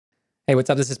Hey, what's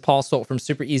up? This is Paul Stolt from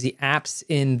Super Easy Apps.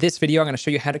 In this video, I'm going to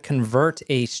show you how to convert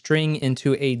a string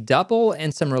into a double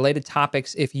and some related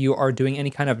topics if you are doing any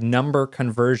kind of number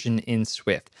conversion in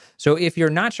Swift. So if you're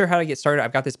not sure how to get started,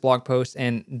 I've got this blog post,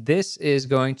 and this is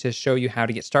going to show you how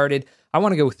to get started. I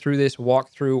want to go through this, walk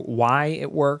through why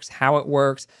it works, how it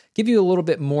works, give you a little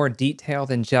bit more detail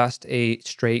than just a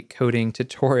straight coding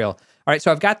tutorial. All right, so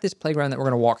I've got this playground that we're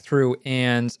going to walk through,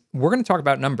 and we're going to talk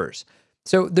about numbers.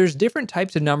 So there's different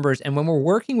types of numbers, and when we're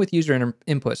working with user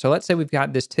input, so let's say we've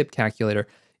got this tip calculator.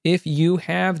 If you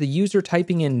have the user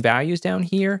typing in values down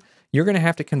here, you're going to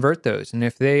have to convert those. And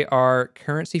if they are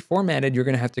currency formatted, you're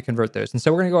going to have to convert those. And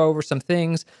so we're going to go over some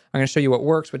things. I'm going to show you what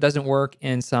works, what doesn't work,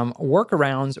 and some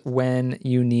workarounds when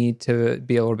you need to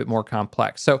be a little bit more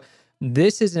complex. So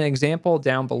this is an example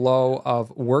down below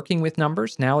of working with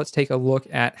numbers. Now let's take a look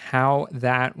at how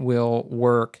that will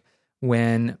work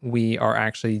when we are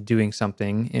actually doing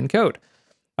something in code.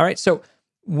 All right, so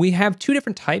we have two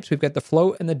different types. We've got the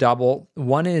float and the double.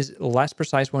 One is less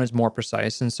precise, one is more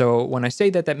precise. And so when I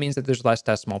say that, that means that there's less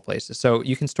decimal places. So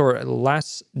you can store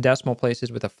less decimal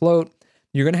places with a float.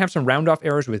 You're going to have some round off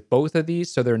errors with both of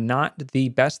these, so they're not the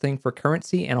best thing for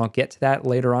currency, and I'll get to that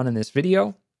later on in this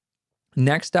video.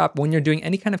 Next up, when you're doing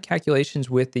any kind of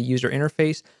calculations with the user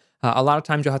interface, a lot of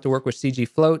times you'll have to work with CG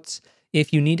floats.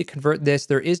 If you need to convert this,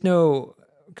 there is no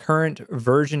current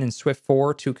version in Swift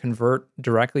 4 to convert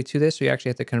directly to this. So you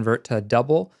actually have to convert to a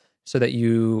double so that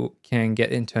you can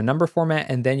get into a number format,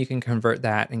 and then you can convert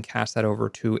that and cast that over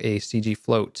to a CG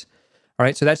float. All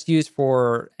right, so that's used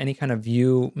for any kind of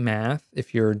view math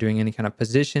if you're doing any kind of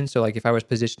position. So like if I was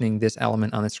positioning this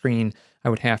element on the screen, I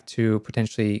would have to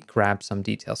potentially grab some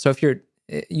details. So if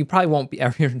you probably won't be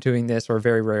ever doing this, or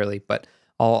very rarely, but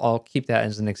I'll keep that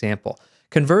as an example.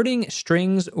 Converting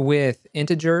strings with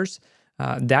integers,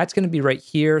 that's going to be right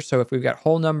here. So if we've got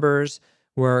whole numbers,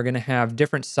 we're going to have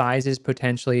different sizes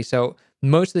potentially. So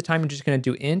most of the time, you're just going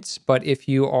to do ints. But if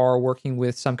you are working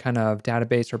with some kind of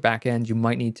database or backend, you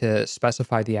might need to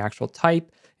specify the actual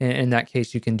type. And in that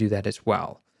case, you can do that as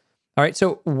well. All right,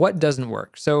 so what doesn't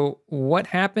work? So what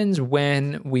happens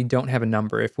when we don't have a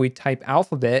number? If we type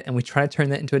alphabet and we try to turn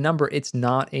that into a number, it's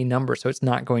not a number, so it's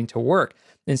not going to work.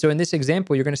 And so in this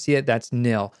example, you're going to see it, that's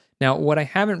nil. Now, what I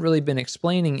haven't really been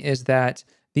explaining is that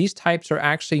these types are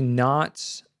actually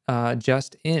not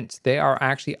just ints. They are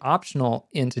actually optional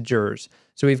integers.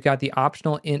 So we've got the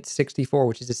optional int 64,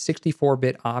 which is a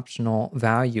 64-bit optional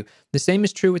value. The same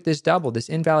is true with this double. This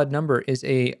invalid number is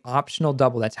a optional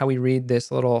double. That's how we read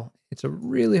this little, it's a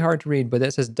really hard to read, but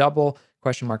that says double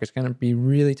question mark. It's going to be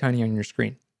really tiny on your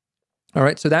screen. All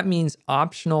right, so that means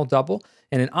optional double,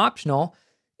 and an optional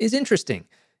is interesting.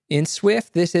 In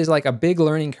Swift, this is like a big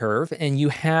learning curve, and you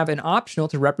have an optional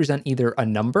to represent either a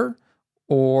number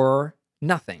or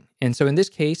nothing. And so in this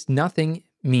case, nothing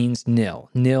means nil.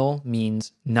 Nil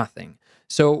means nothing.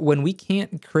 So when we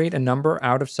can't create a number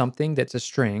out of something that's a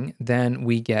string, then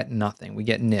we get nothing. We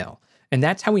get nil. And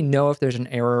that's how we know if there's an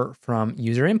error from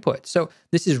user input. So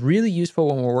this is really useful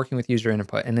when we're working with user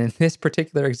input. And in this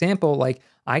particular example, like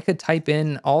I could type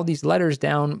in all these letters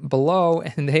down below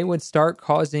and they would start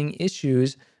causing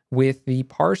issues with the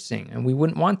parsing. And we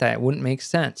wouldn't want that. It wouldn't make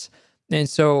sense. And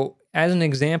so as an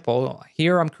example,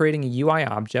 here I'm creating a UI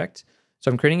object. So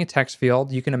I'm creating a text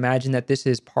field. You can imagine that this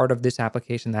is part of this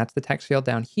application. That's the text field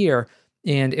down here.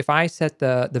 And if I set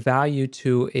the value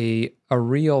to a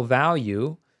real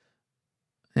value,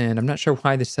 and I'm not sure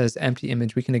why this says empty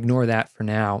image, we can ignore that for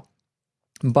now.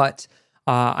 But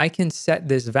I can set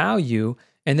this value,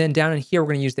 and then down in here,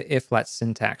 we're going to use the if-let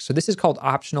syntax. So this is called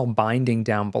optional binding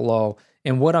down below.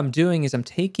 And what I'm doing is I'm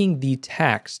taking the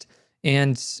text,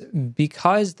 and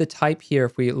because the type here,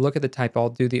 if we look at the type, I'll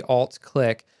do the alt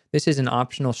click. This is an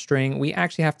optional string. We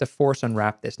actually have to force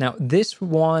unwrap this. Now, this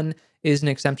one is an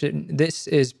exemption. This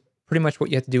is pretty much what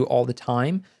you have to do all the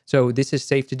time. So this is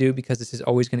safe to do because this is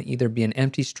always going to either be an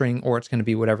empty string or it's going to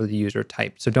be whatever the user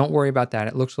typed. So don't worry about that.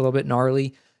 It looks a little bit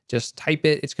gnarly. Just type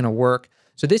it. It's going to work.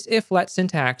 So this if-let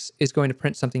syntax is going to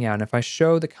print something out. And if I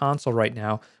show the console right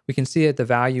now, we can see that the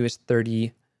value is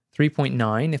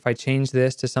 33.9. If I change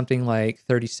this to something like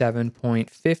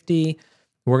 37.50,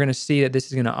 we're going to see that this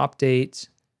is going to update,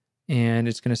 and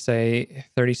it's going to say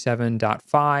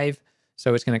 37.5.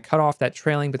 So it's going to cut off that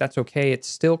trailing, but that's okay. It's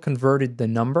still converted the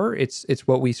number. It's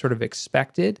what we sort of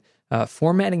expected.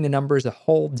 Formatting the number is a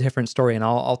whole different story, and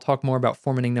I'll talk more about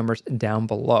formatting numbers down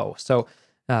below. So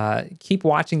keep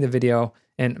watching the video,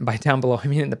 and by down below, I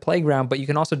mean in the playground, but you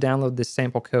can also download this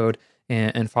sample code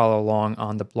and follow along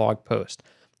on the blog post.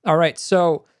 All right,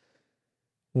 so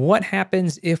what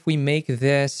happens if we make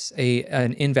this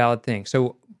an invalid thing?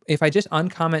 So if I just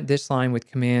uncomment this line with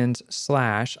command /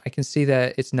 I can see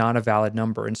that it's not a valid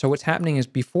number. And so what's happening is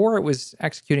before it was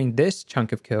executing this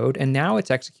chunk of code, and now it's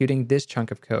executing this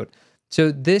chunk of code. So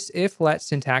this if-let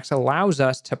syntax allows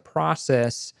us to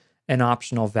process an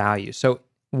optional value. So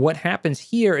what happens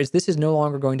here is this is no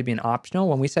longer going to be an optional.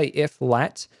 When we say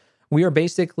if-let, we are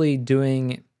basically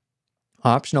doing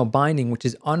optional binding, which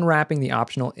is unwrapping the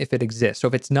optional if it exists. So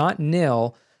if it's not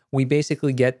nil, we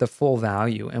basically get the full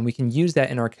value, and we can use that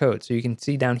in our code. So you can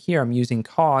see down here, I'm using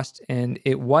cost, and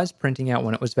it was printing out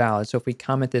when it was valid. So if we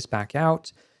comment this back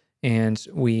out and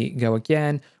we go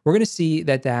again, we're going to see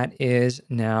that that is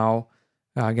now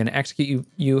going to execute.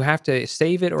 You have to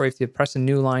save it, or if you press a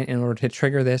new line in order to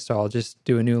trigger this. So I'll just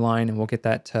do a new line, and we'll get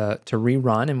that to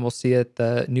rerun, and we'll see that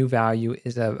the new value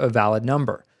is a valid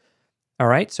number. All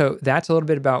right, so that's a little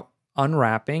bit about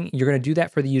unwrapping. You're going to do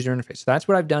that for the user interface. So that's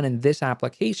what I've done in this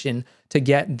application to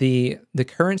get the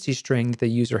currency string that the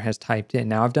user has typed in.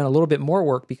 Now I've done a little bit more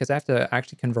work because I have to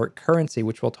actually convert currency,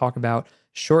 which we'll talk about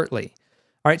shortly.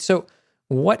 All right, so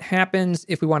what happens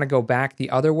if we want to go back the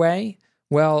other way?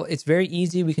 Well, it's very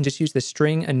easy. We can just use the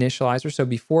string initializer. So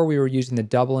before we were using the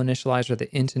double initializer, the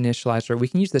int initializer, we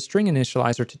can use the string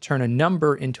initializer to turn a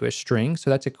number into a string. So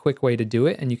that's a quick way to do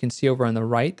it. And you can see over on the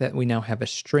right that we now have a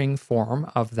string form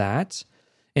of that.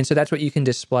 And so that's what you can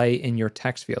display in your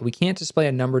text field. We can't display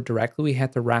a number directly. We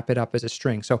have to wrap it up as a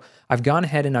string. So I've gone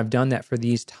ahead and I've done that for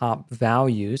these top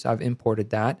values. I've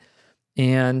imported that.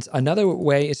 And another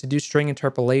way is to do string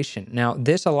interpolation. Now,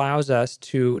 this allows us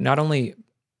to not only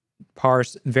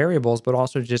parse variables, but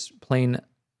also just plain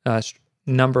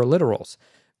number literals.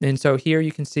 And so here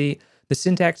you can see the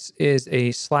syntax is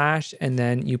a / and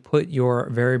then you put your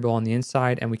variable on the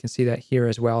inside, and we can see that here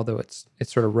as well, though it's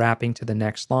sort of wrapping to the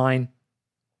next line.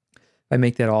 If I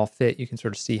make that all fit, you can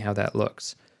sort of see how that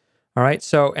looks. All right,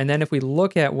 so, and then if we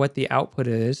look at what the output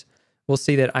is, we'll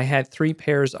see that I had 3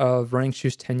 pairs of running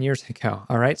shoes 10 years ago.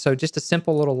 All right, so just a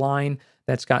simple little line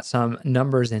that's got some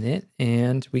numbers in it,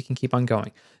 and we can keep on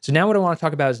going. So now what I want to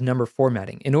talk about is number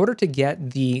formatting. In order to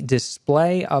get the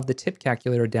display of the tip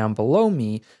calculator down below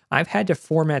me, I've had to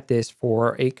format this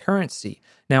for a currency.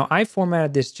 Now, I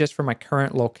formatted this just for my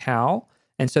current locale,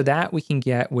 and so that we can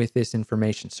get with this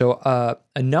information. So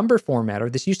a number formatter,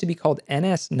 this used to be called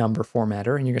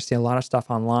NSNumberFormatter, and you're going to see a lot of stuff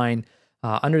online.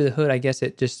 Under the hood, I guess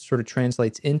it just sort of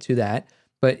translates into that.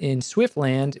 But in Swift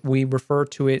land, we refer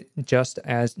to it just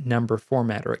as number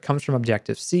formatter. It comes from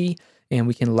Objective-C, and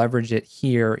we can leverage it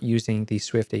here using the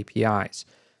Swift APIs.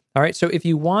 All right, so if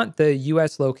you want the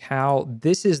US locale,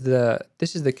 this is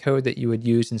the code that you would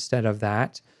use instead of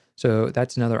that. So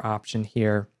that's another option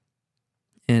here.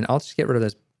 And I'll just get rid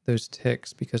of those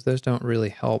ticks because those don't really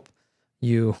help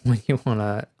you when you want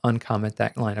to uncomment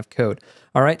that line of code.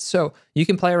 All right, so you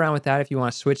can play around with that if you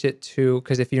want to switch it to,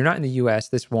 because if you're not in the US,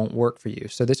 this won't work for you.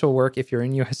 So this will work if you're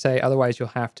in USA. Otherwise, you'll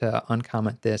have to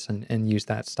uncomment this and use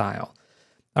that style.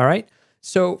 All right,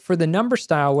 so for the number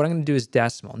style, what I'm going to do is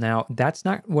decimal. Now, that's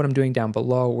not what I'm doing down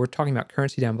below. We're talking about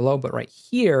currency down below, but right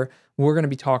here, we're going to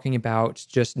be talking about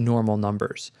just normal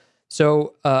numbers.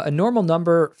 So a normal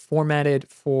number formatted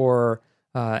for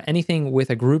anything with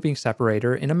a grouping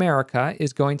separator in America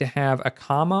is going to have a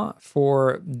comma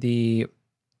for the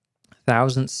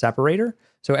thousandth separator.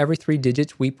 So every 3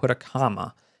 digits, we put a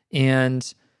comma.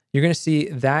 And you're going to see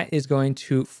that is going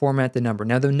to format the number.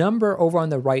 Now, the number over on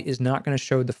the right is not going to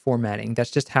show the formatting.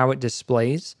 That's just how it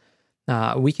displays.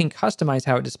 We can customize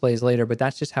how it displays later, but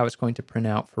that's just how it's going to print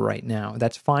out for right now.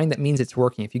 That's fine. That means it's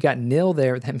working. If you got nil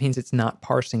there, that means it's not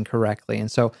parsing correctly. And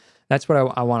so that's what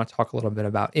I want to talk a little bit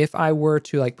about. If I were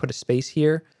to like put a space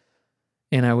here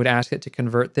and I would ask it to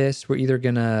convert this, we're either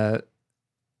going to...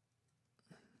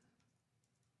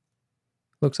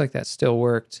 Looks like that still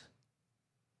worked.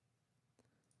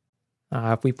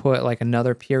 If we put like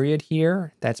another period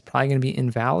here, that's probably going to be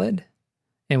invalid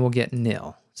and we'll get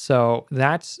nil. So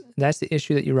that's the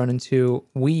issue that you run into.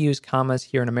 We use commas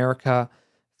here in America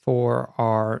for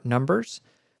our numbers,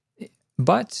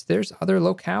 but there's other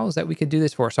locales that we could do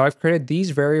this for. So I've created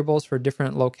these variables for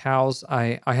different locales.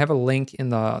 I have a link in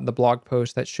the blog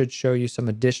post that should show you some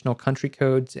additional country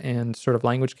codes and sort of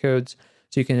language codes,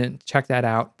 so you can check that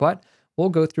out. But we'll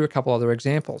go through a couple other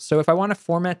examples. So if I want to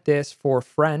format this for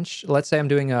French, let's say I'm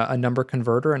doing a number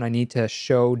converter and I need to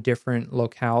show different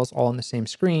locales all on the same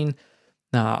screen.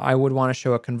 I would want to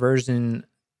show a conversion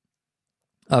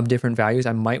of different values.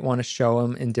 I might want to show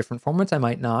them in different formats. I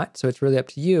might not. So it's really up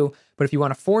to you. But if you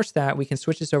want to force that, we can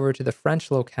switch this over to the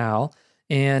French locale.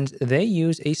 And they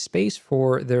use a space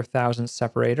for their thousandth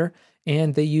separator.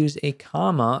 And they use a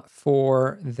comma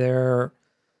for their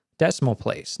decimal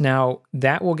place. Now,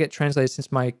 that will get translated, since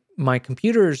my my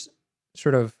computer's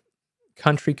sort of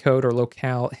country code or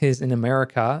locale is in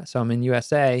America, so I'm in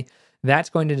USA, that's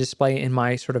going to display in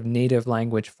my sort of native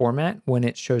language format when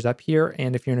it shows up here.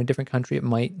 And if you're in a different country, it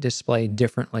might display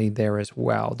differently there as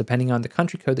well, depending on the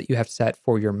country code that you have set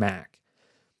for your Mac.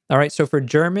 All right, so for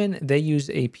German, they use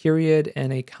a period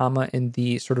and a comma in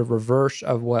the sort of reverse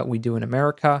of what we do in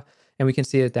America, and we can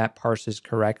see that that parses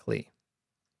correctly.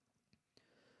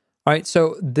 All right,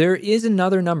 so there is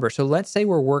another number. So let's say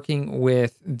we're working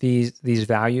with these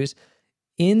values.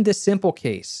 In the simple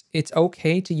case, it's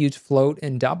okay to use float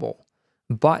and double.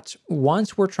 But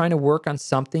once we're trying to work on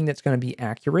something that's going to be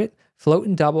accurate, float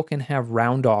and double can have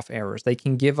round off errors. They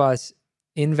can give us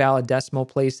invalid decimal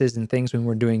places and things when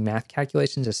we're doing math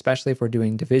calculations, especially if we're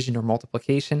doing division or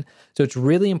multiplication. So it's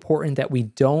really important that we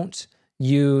don't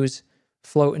use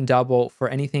float and double for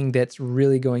anything that's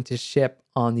really going to ship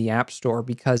on the App Store,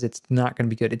 because it's not going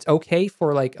to be good. It's okay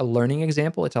for like a learning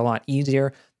example. It's a lot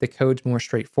easier. The code's more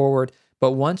straightforward.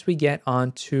 But once we get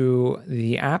onto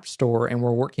the App Store and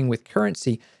we're working with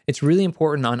currency, it's really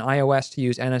important on iOS to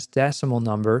use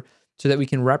NSDecimal so that we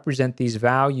can represent these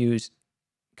values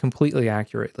completely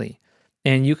accurately.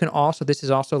 And you can also, this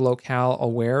is also locale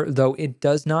aware, though it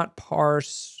does not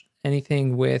parse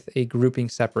anything with a grouping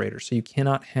separator. So you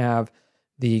cannot have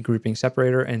the grouping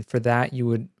separator. And for that, you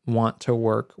would want to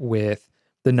work with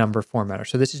the number formatter.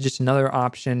 So this is just another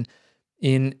option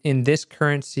in this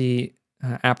currency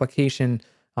application.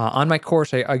 On my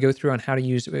course, I go through on how to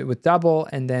use it with double,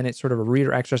 and then it's sort of a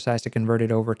reader exercise to convert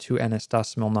it over to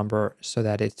NSDecimal number so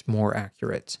that it's more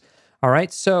accurate. All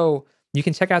right, so you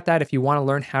can check out that if you want to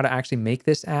learn how to actually make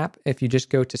this app. If you just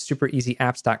go to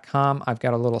supereasyapps.com, I've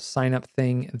got a little sign up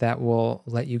thing that will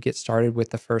let you get started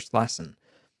with the first lesson.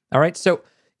 All right, so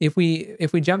if we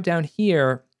jump down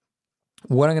here,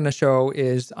 what I'm going to show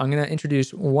is I'm going to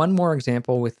introduce one more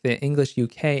example with the English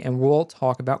UK, and we'll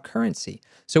talk about currency.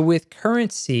 So with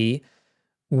currency,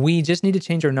 we just need to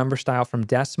change our number style from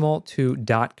decimal to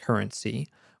dot currency.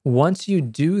 Once you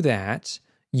do that,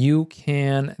 you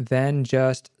can then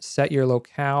just set your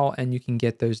locale and you can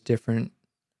get those different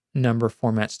number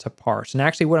formats to parse. And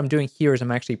actually what I'm doing here is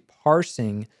I'm actually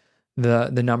parsing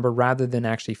the number rather than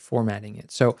actually formatting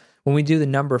it. So when we do the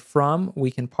number from,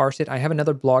 we can parse it. I have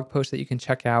another blog post that you can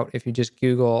check out if you just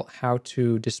Google how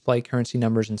to display currency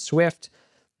numbers in Swift.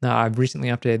 I've recently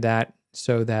updated that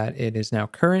so that it is now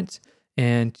current,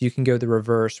 and you can go the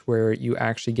reverse where you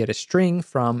actually get a string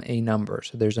from a number.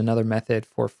 So there's another method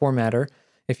for formatter.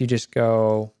 If you just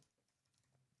go,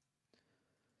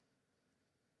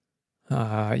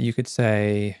 you could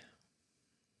say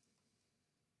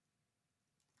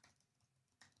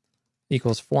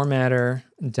equals formatter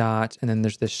dot, and then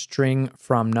there's this string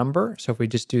from number. So if we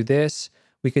just do this,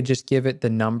 we could just give it the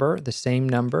number, the same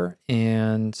number,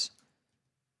 and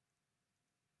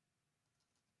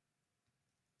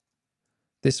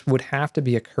this would have to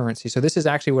be a currency. So this is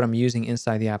actually what I'm using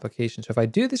inside the application. So if I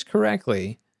do this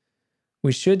correctly,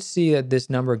 we should see that this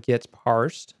number gets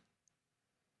parsed.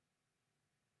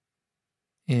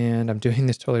 And I'm doing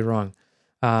this totally wrong.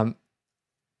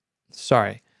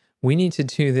 Sorry. We need to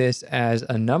do this as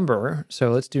a number. So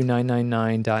let's do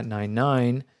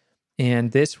 999.99.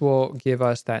 And this will give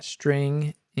us that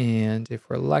string. And if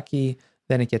we're lucky,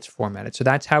 then it gets formatted. So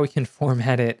that's how we can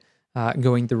format it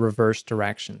going the reverse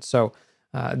direction. So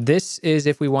this is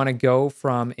if we want to go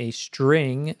from a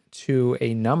string to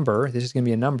a number. This is going to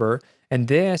be a number. And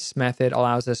this method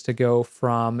allows us to go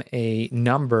from a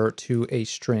number to a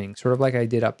string, sort of like I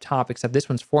did up top, except this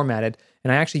one's formatted.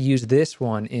 And I actually use this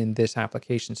one in this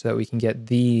application so that we can get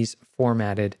these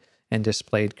formatted and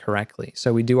displayed correctly.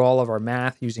 So we do all of our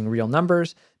math using real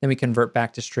numbers, then we convert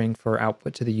back to string for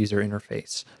output to the user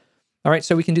interface. All right,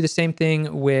 so we can do the same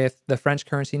thing with the French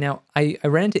currency. Now, I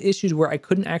ran into issues where I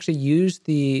couldn't actually use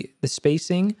the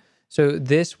spacing, so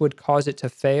this would cause it to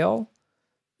fail.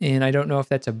 And I don't know if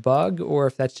that's a bug or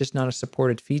if that's just not a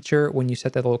supported feature. When you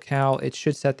set that locale, it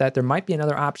should set that. There might be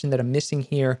another option that I'm missing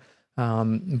here,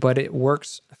 but it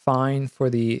works fine for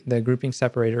the grouping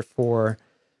separator for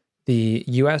the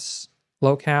US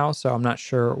locale, so I'm not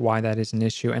sure why that is an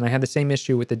issue. And I had the same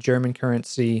issue with the German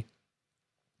currency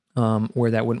where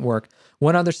that wouldn't work.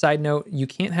 One other side note, you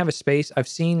can't have a space. I've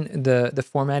seen the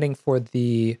formatting for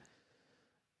the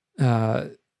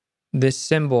this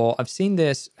symbol. I've seen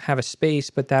this have a space,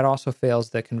 but that also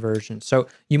fails the conversion. So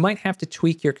you might have to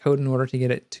tweak your code in order to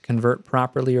get it to convert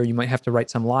properly, or you might have to write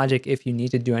some logic if you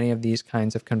need to do any of these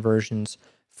kinds of conversions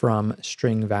from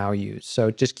string values.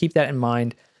 So just keep that in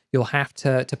mind. You'll have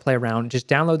to play around. Just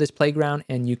download this playground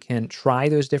and you can try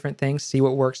those different things, see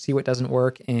what works, see what doesn't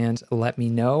work, and let me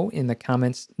know in the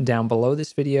comments down below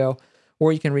this video,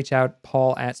 or you can reach out,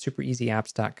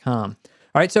 paul@supereasyapps.com.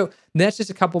 All right, so that's just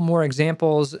a couple more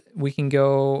examples. We can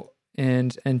go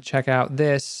and check out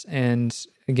this and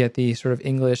get the sort of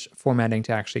English formatting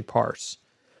to actually parse.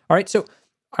 All right, so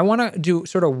I want to do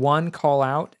sort of one call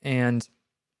out, and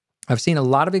I've seen a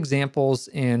lot of examples,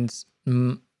 and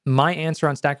my answer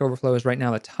on Stack Overflow is right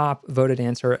now the top voted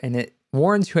answer, and it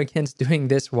warns you against doing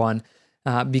this one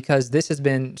because this has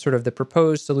been sort of the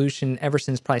proposed solution ever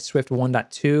since probably Swift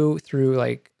 1.2 through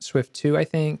like Swift 2, I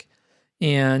think.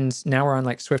 And now we're on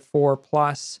like Swift 4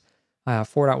 plus,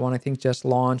 4.1 I think just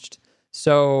launched.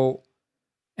 So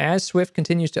as Swift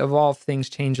continues to evolve, things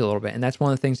change a little bit. And that's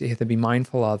one of the things that you have to be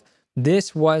mindful of.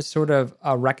 This was sort of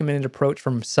a recommended approach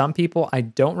from some people. I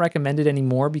don't recommend it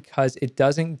anymore because it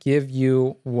doesn't give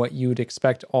you what you would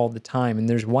expect all the time. And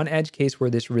there's one edge case where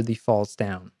this really falls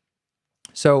down.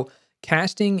 So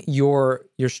casting your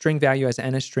string value as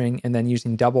NS string and then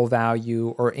using double value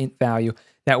or int value,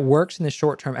 that works in the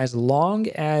short term as long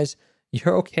as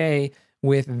you're okay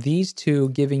with these two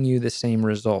giving you the same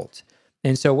result.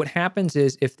 And so what happens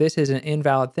is if this is an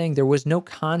invalid thing, there was no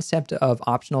concept of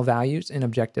optional values in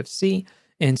Objective-C.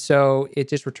 And so it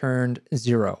just returned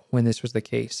 0 when this was the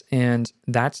case. And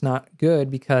that's not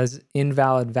good because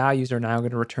invalid values are now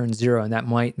going to return 0, and that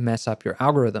might mess up your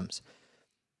algorithms.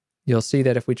 You'll see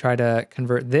that if we try to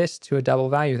convert this to a double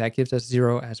value, that gives us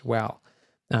 0 as well.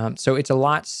 So it's a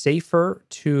lot safer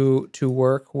to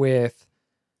work with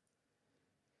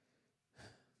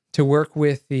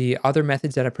the other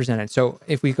methods that I presented. So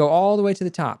if we go all the way to the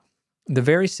top, the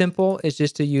very simple is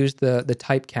just to use the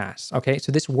typecast. Okay,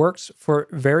 so this works for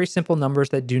very simple numbers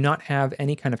that do not have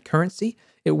any kind of currency.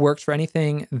 It works for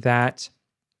anything that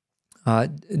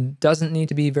doesn't need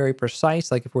to be very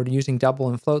precise. Like if we're using double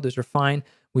and float, those are fine.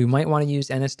 We might want to use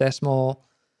NS decimal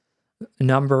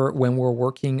number when we're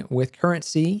working with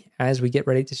currency as we get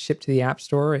ready to ship to the App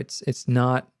Store. It's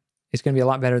going to be a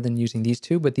lot better than using these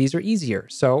two, but these are easier.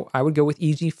 So I would go with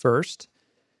EG first.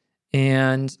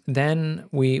 And then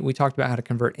we talked about how to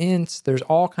convert ints. There's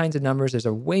all kinds of numbers. There's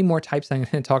a way more types that I'm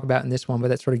going to talk about in this one, but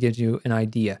that sort of gives you an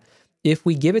idea. If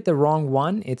we give it the wrong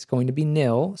one, it's going to be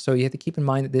nil. So you have to keep in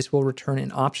mind that this will return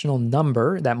an optional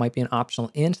number. That might be an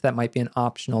optional int. That might be an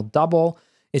optional double.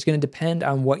 It's going to depend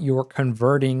on what you're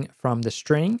converting from the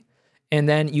string. And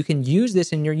then you can use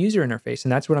this in your user interface.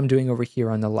 And that's what I'm doing over here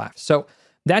on the left. So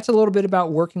that's a little bit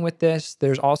about working with this.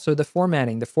 There's also the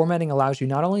formatting. The formatting allows you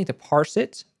not only to parse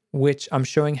it, which I'm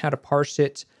showing how to parse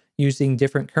it using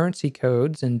different currency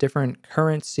codes and different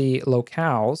currency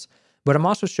locales, but I'm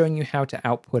also showing you how to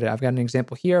output it. I've got an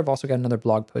example here. I've also got another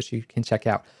blog post you can check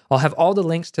out. I'll have all the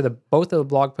links to both of the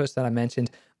blog posts that I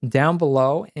mentioned down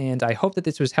below, and I hope that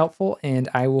this was helpful, and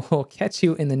I will catch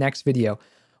you in the next video.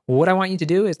 What I want you to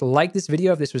do is like this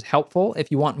video if this was helpful.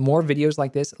 If you want more videos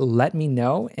like this, let me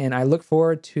know, and I look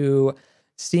forward to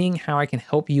seeing how I can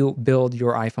help you build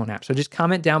your iPhone app. So just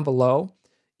comment down below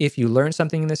if you learned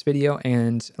something in this video,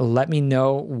 and let me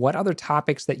know what other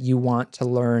topics that you want to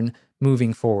learn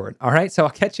moving forward. All right, so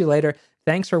I'll catch you later.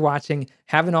 Thanks for watching.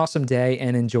 Have an awesome day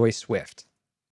and enjoy Swift.